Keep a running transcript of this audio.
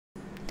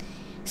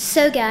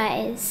So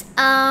guys,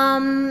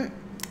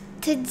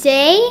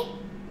 today,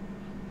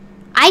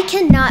 I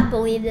cannot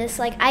believe this.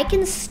 Like, I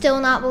can still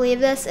not believe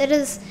this.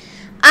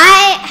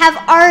 I have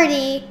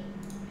already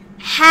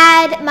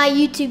had my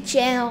YouTube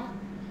channel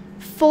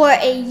for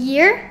a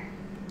year.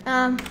 Okay,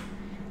 I'm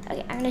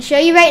gonna show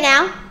you right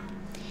now.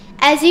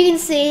 As you can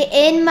see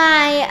in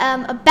my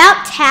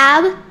About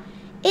tab,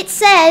 it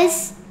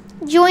says,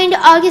 joined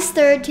August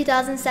 3rd,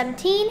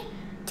 2017.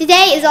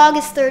 Today is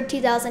August 3rd,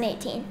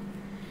 2018.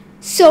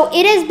 So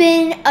it has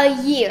been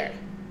a year.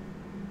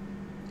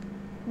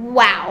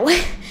 Wow.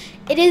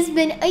 It has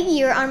been a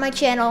year on my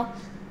channel.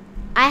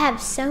 I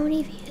have so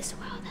many views.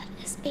 Wow, that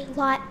is a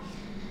lot.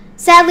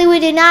 Sadly, we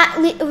did not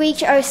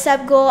reach our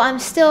sub goal. I'm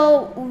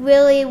still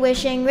really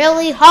wishing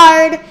really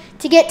hard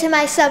to get to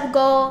my sub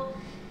goal,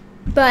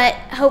 but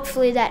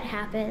hopefully that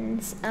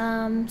happens.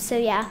 So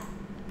yeah.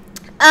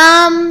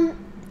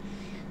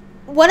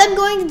 What I'm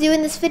going to do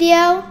in this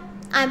video,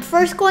 I'm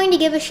first going to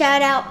give a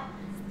shout out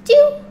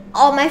to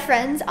all my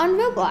friends on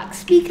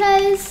Roblox,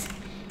 because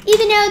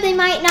even though they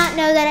might not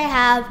know that I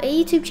have a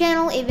YouTube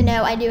channel, even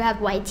though I do have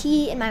YT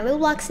in my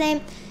Roblox name,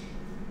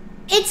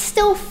 it's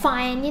still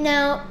fine, you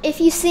know.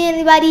 If you see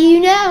anybody you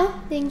know,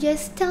 then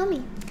just tell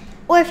me.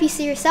 Or if you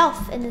see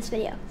yourself in this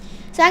video.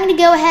 So I'm going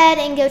to go ahead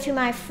and go to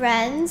my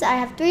friends. I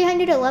have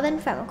 311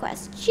 friend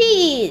requests.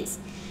 Jeez.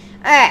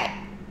 Alright,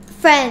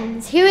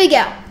 friends, here we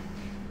go.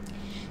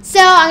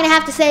 So I'm going to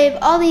have to say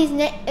all these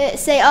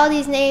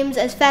names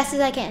as fast as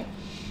I can.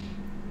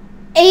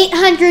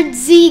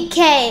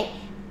 800ZK,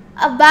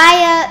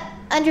 Abaya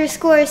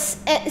 _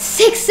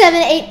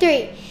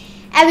 6783,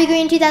 Abby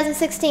Green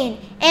 2016,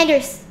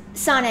 Anders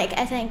Sonic,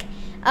 I think,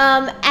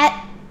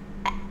 at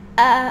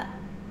a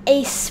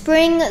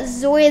Spring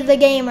Zoe the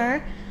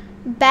Gamer,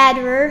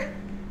 Badder,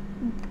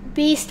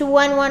 Beast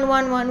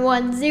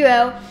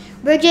 111110,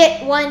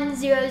 Bridget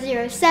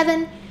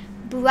 1007,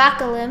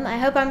 Broccolim, I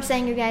hope I'm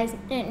saying your guys'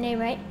 name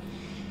right.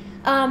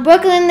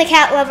 Brooklyn the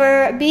Cat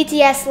Lover,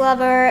 BTS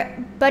Lover,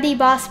 Buddy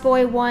Boss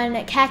Boy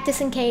 1, Cactus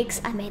and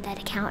Cakes, I made that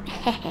account,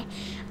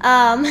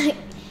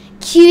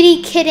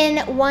 Cutie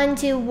Kitten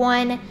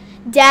 121,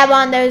 Dab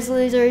on Those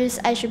Losers.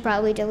 I should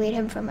probably delete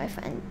him from my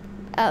friend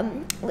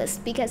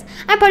list because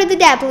I'm part of the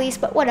Dab Police,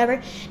 but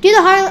whatever. Do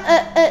the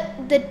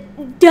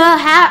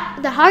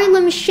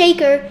Harlem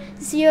Shaker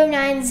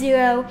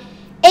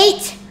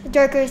 0908,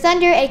 Darker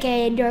Thunder,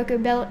 aka Darker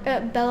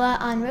Bella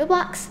on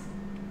Roblox.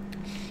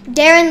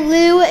 Darren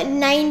Lou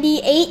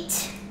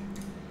 98.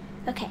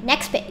 Okay,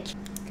 next page.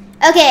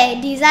 Okay,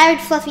 Desired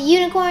Fluffy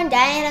Unicorn,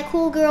 Diana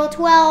Cool Girl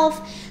 12,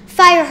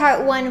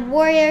 Fireheart 1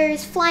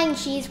 Warriors, Flying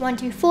Cheese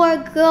 124,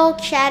 Girl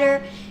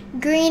Chatter,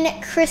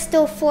 Green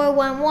Crystal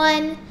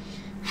 411,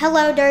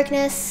 Hello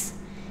Darkness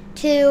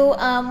 2,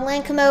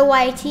 Lancamo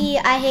YT,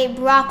 I Hate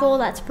Brockle,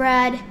 that's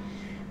Brad,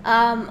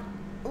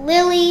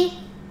 Lily,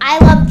 I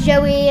Love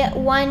Joey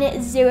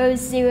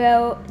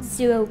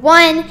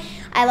 10001,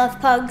 I Love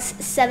Pugs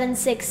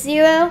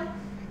 760.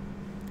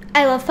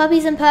 I Love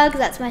Puppies and Pugs,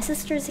 that's my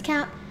sister's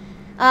account.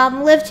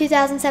 Live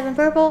 2007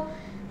 Purple.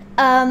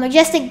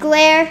 Majestic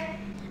Glare.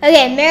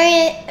 Okay,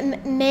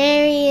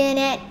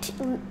 Marionette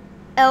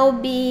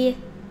LB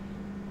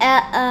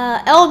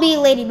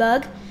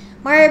Ladybug.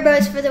 Mario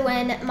Bros for the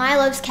win. My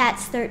Loves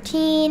Cats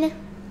 13.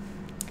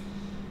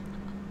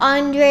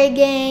 Andre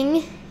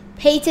Gang.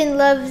 Peyton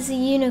Loves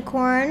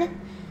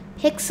Unicorn.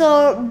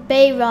 Pixel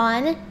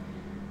Bayron.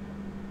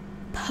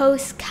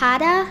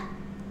 Postcada.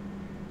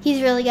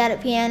 He's really good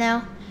at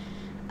piano.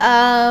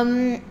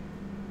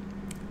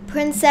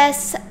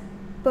 Princess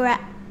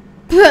Brat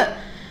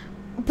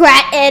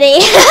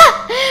Eddie.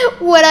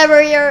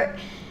 Whatever your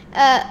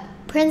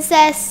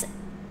Princess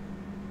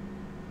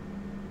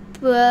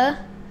Queen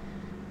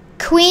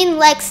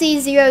Lexi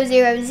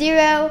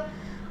 000,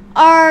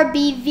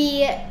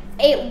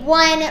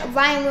 RBV81,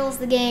 Ryan Rules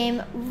the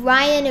Game,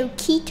 Ryan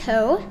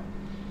Okito,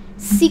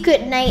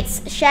 Secret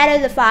Knights, Shadow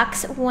the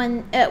Fox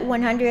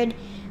 100,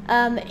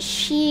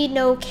 She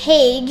No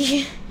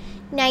Cage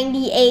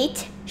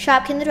 98,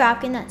 Shopkin the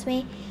Dropkin, that's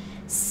me,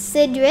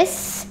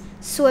 Sidris,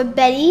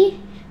 Sorbetti,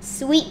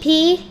 Sweet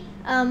Pea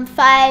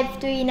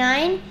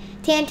 539,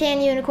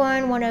 Tantan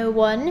Unicorn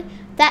 101,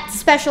 That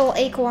Special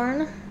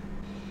Acorn,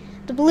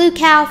 The Blue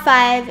Cow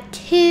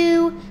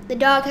 52, The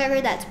Dog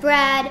Hugger, that's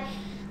Brad,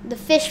 The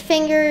Fish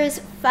Fingers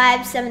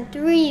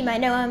 573, you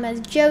might know him as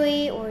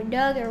Joey or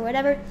Doug or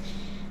whatever,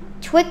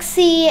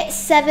 Twixie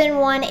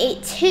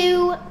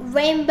 7182,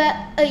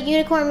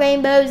 Unicorn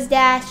Rainbows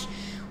Dash,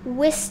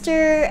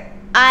 Wister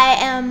I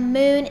Am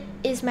Moon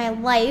Is My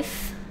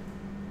Life.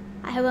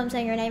 I hope I'm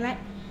saying your name right.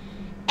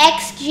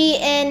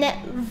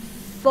 XGN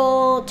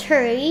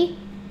Volturi,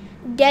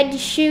 Dead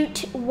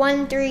Shoot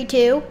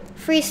 132,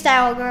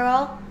 Freestyle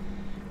Girl,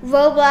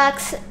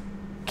 Roblox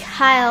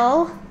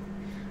Kyle,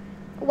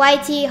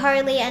 YT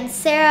Harley and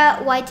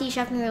Sarah, YT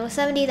Shopping Girl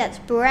 70, that's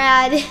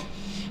Brad,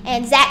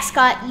 and Zach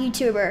Scott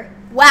YouTuber.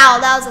 Wow,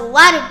 that was a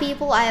lot of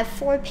people. I have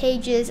 4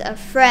 pages of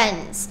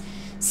friends.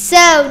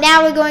 So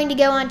now we're going to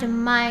go on to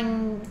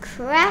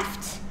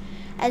Minecraft,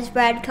 as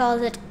Brad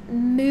calls it,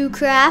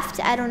 Moocraft.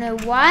 I don't know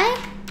why.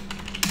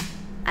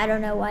 I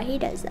don't know why he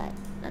does that.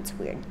 That's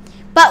weird.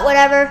 But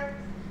whatever.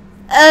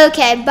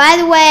 Okay, by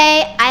the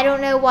way, I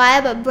don't know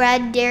why, but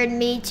Brad dared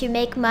me to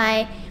make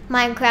my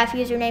Minecraft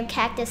username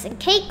Cactus and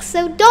Cake,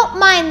 so don't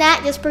mind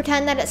that. Just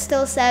pretend that it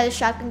still says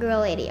Shotgun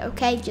Girl 80,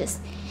 okay? Just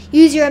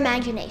use your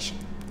imagination.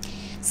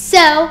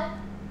 So,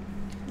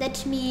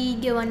 let me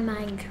go on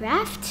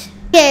Minecraft.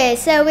 Okay,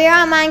 so we're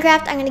on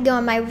Minecraft. I'm gonna go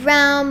on my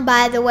realm.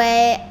 By the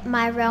way,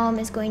 my realm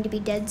is going to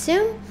be dead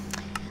soon.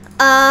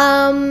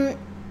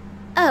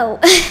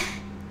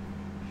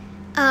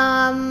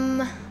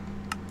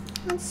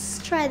 Let's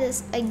try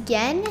this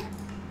again.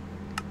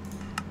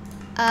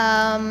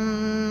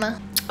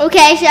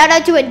 Okay, shout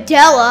out to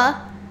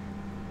Adela.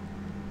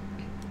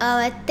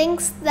 I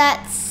think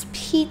that's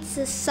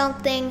Pizza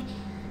something.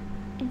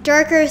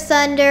 Darker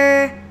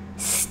Thunder,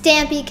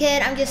 Stampy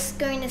Kid. I'm just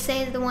going to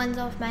say the ones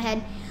off my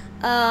head.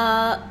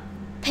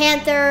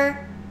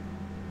 Panther.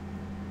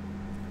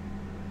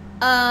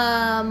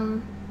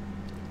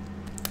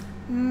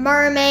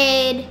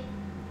 Mermaid.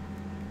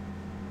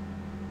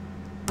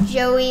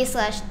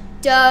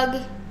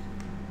 Joey/Doug.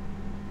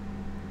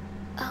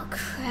 Oh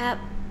crap.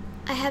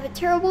 I have a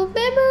terrible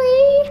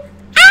memory.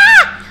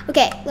 Ah!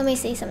 Okay, let me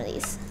see some of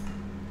these.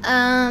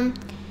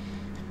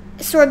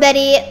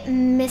 Sorbetty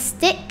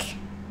Mystic.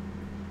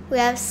 We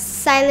have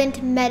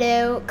Silent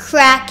Meadow,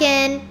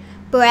 Kraken,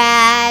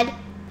 Brad,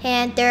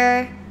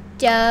 Panther,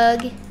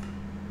 Doug.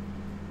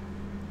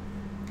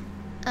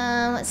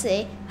 Let's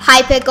see.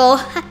 Hi Pickle.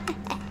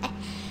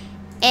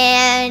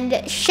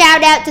 And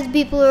shout out to the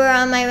people who are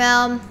on my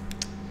realm.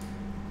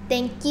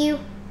 Thank you.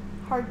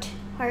 Heart.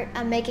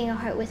 I'm making a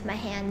heart with my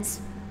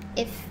hands.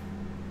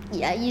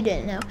 Yeah, you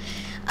didn't know.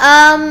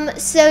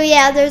 So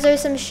yeah, those are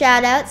some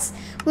shout outs.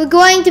 We're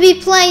going to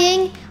be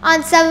playing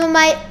on some of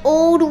my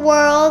old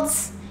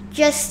worlds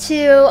just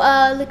to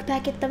look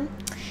back at them.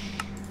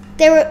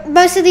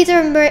 Most of these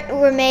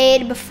were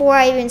made before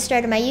I even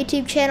started my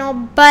YouTube channel,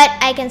 but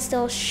I can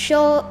still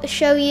show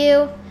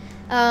you.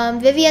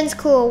 Vivian's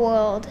Cool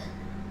World.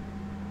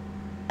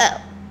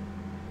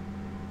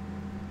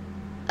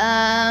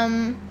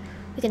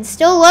 We can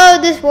still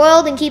load this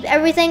world and keep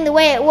everything the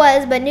way it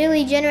was, but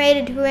newly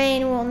generated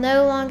terrain will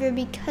no longer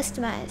be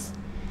customized.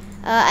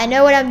 I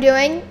know what I'm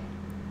doing,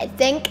 I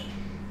think.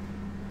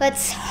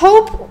 Let's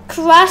hope,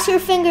 cross your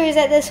fingers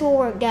that this will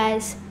work,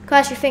 guys.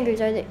 Cross your fingers.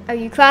 Are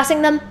you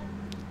crossing them?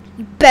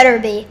 You better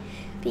be,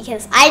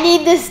 because I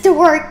need this to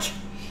work.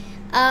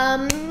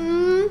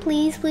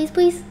 Please, please,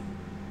 please.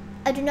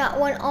 I do not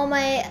want all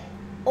my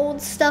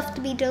old stuff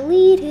to be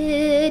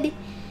deleted.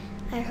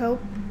 I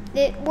hope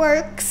it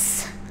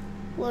works.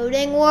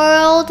 Loading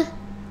world,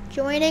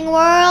 joining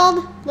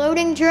world,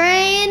 loading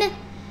train.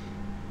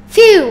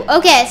 Phew,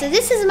 okay, so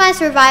this is my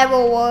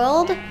survival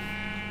world.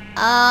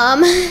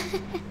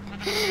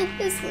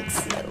 This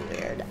looks so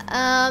weird.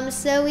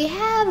 So we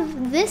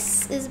have,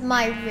 this is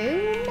my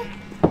room.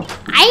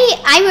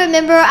 I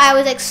remember I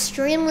was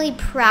extremely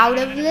proud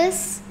of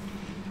this.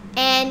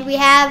 And we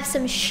have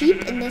some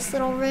sheep in this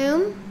little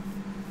room.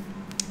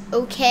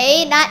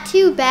 Okay, not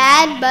too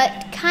bad,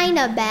 but kind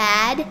of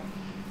bad.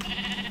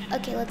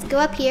 Okay, let's go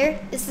up here.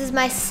 This is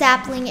my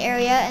sapling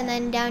area, and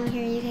then down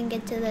here you can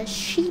get to the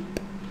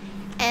sheep.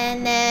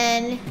 And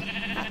then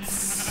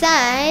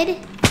outside,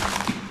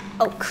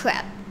 oh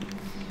crap.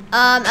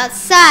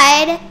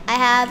 Outside, I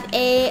have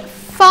a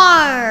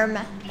farm,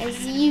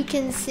 as you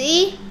can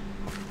see.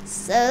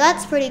 So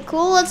that's pretty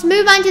cool. Let's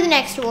move on to the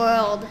next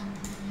world.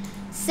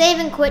 Save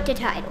and quit to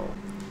title.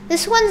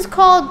 This one's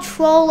called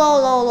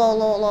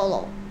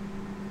Trollolololololo.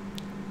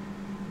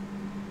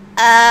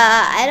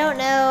 I don't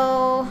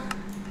know.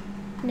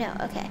 No,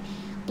 okay.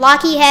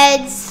 Blocky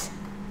heads.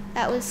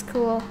 That was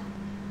cool.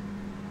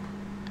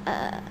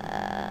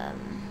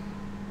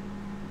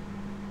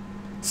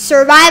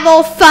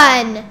 Survival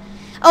fun.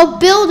 Oh,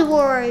 build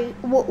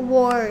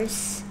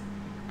wars.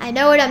 I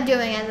know what I'm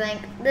doing, I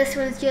think. This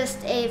was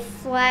just a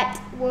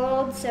flat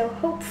world, so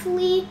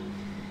hopefully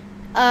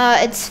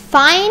it's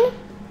fine.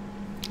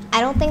 I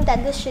don't think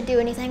that this should do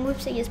anything.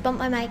 Whoops, I just bumped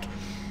my mic.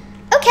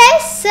 Okay,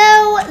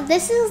 so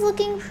this is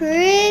looking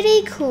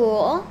pretty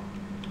cool.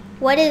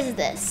 What is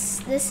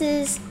this? This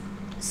is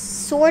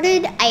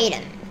sorted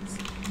items.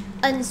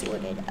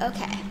 Unsorted,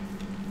 okay.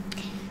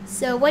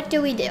 So what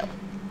do?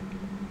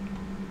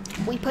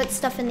 We put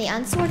stuff in the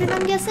unsorted,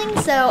 I'm guessing.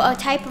 So a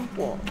type of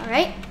wool, all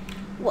right?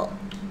 Wool.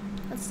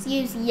 Let's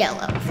use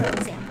yellow, for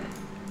example.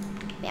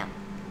 Yeah.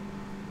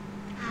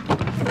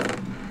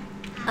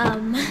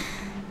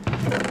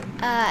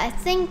 I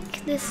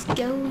think this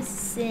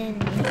goes in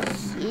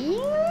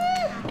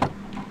here.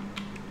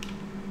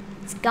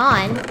 It's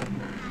gone.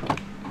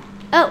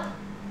 Oh.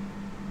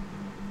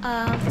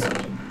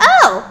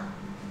 Oh!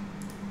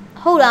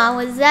 Hold on,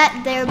 was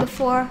that there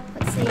before?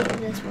 Let's see if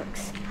this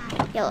works.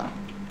 Yellow.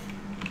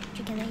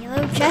 Chicken the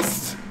yellow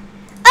chest.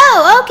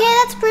 Oh, okay,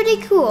 that's pretty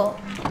cool.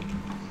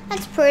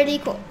 That's pretty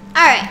cool.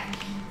 Alright,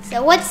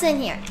 so what's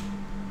in here?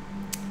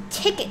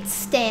 Ticket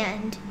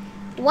stand.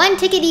 1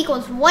 ticket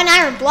equals 1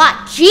 iron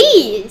block.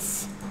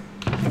 Jeez!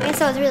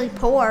 guess I was really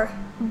poor.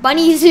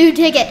 Bunny zoo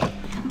ticket.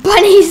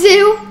 Bunny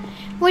zoo?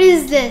 What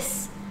is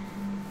this?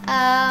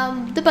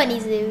 The bunny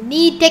zoo.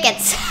 Need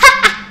tickets.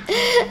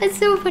 That's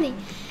so funny.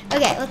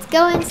 Okay, let's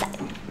go inside.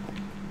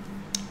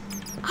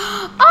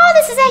 Oh,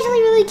 this is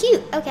actually really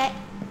cute. Okay,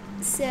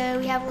 so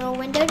we have a little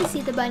window to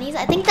see the bunnies.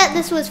 I think that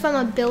this was from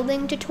a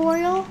building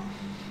tutorial.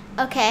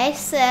 Okay,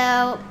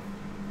 so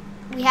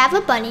we have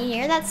a bunny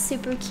here. That's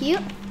super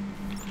cute.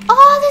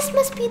 Oh, this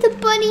must be the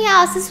bunny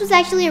house. This was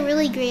actually a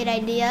really great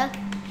idea.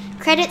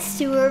 Credits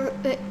to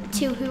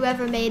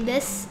whoever made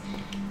this.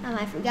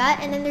 I forgot.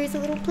 And then there's a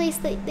little place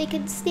that they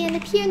could stand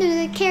up here, and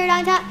there's a carrot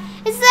on top.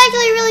 This is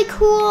actually really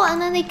cool.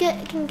 And then they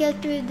can go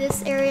through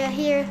this area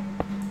here.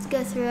 Let's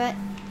go through it.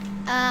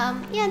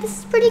 Yeah, this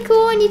is pretty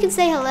cool, and you can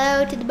say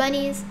hello to the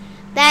bunnies.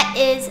 That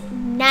is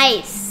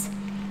nice.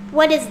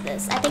 What is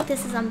this? I think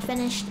this is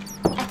unfinished.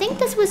 I think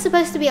this was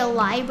supposed to be a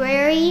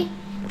library,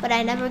 but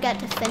I never got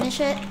to finish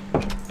it.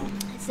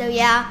 So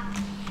yeah.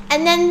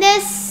 And then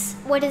this,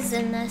 what is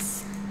in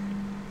this?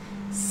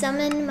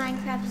 Summon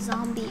Minecraft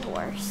zombie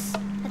horse.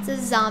 That's a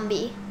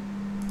zombie.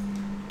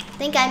 I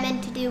think I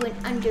meant to do an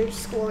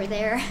underscore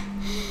there.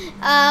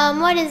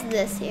 What is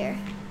this here?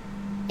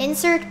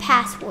 Insert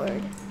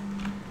password.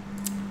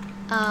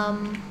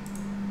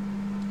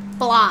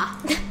 Blah.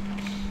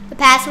 The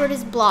password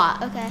is blah.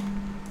 Okay.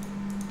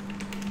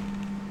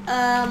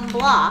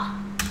 Blah.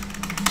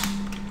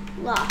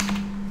 Blah.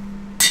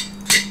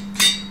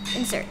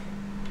 Insert.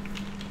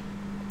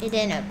 It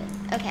didn't open.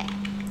 Okay.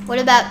 What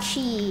about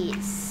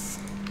cheese?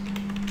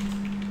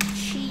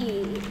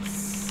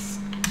 Cheese.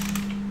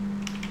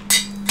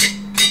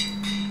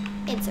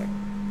 Insert.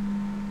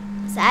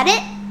 Is that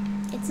it?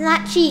 It's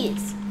not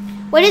cheese.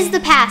 What is the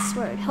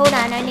password? Hold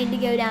on, I need to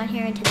go down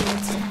here into the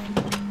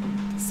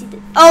inside. See the.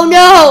 Oh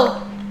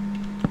no!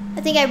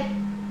 I think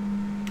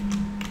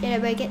did I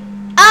break it?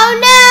 Oh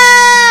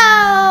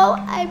no!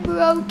 I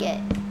broke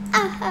it.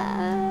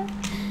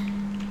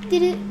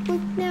 Did it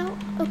work now?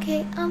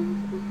 Okay.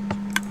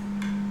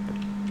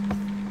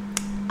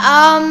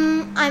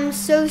 I'm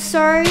so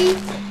sorry.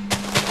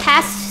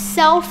 Past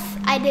self,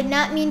 I did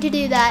not mean to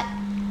do that.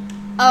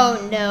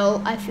 Oh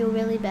no, I feel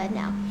really bad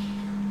now.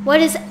 What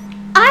is?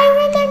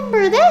 I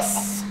remember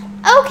this.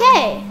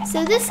 Okay,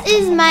 so this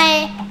is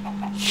my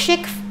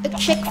chick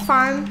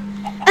farm.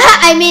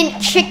 I mean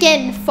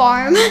chicken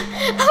farm.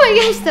 Oh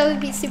my gosh, that would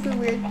be super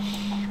weird.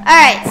 All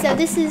right, so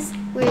this is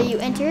where you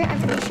enter,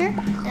 I'm pretty sure.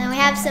 And then we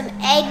have some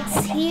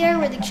eggs here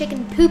where the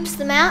chicken poops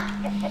them out.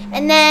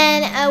 And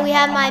then we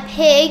have my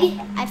pig.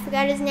 I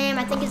forgot his name.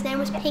 I think his name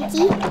was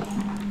Pinky.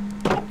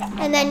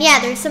 And then yeah,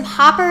 there's some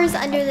hoppers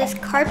under this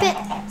carpet.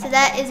 So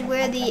that is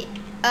where the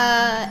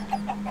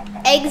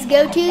eggs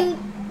go to.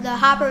 The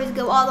hoppers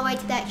go all the way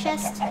to that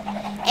chest,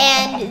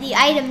 and the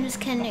items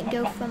can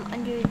go from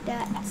under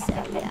that. So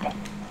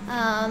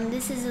yeah,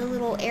 this is a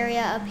little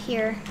area up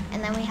here,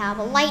 and then we have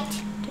a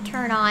light to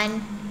turn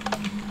on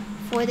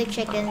for the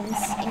chickens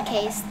in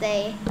case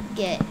they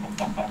get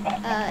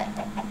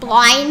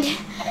blind.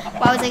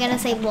 Why was I gonna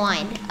say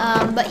blind?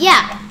 But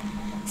yeah,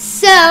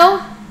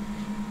 so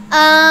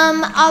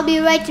I'll be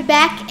right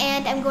back,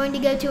 and I'm going to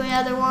go to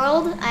another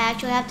world. I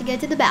actually have to go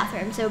to the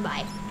bathroom, so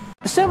bye.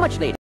 So much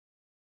later.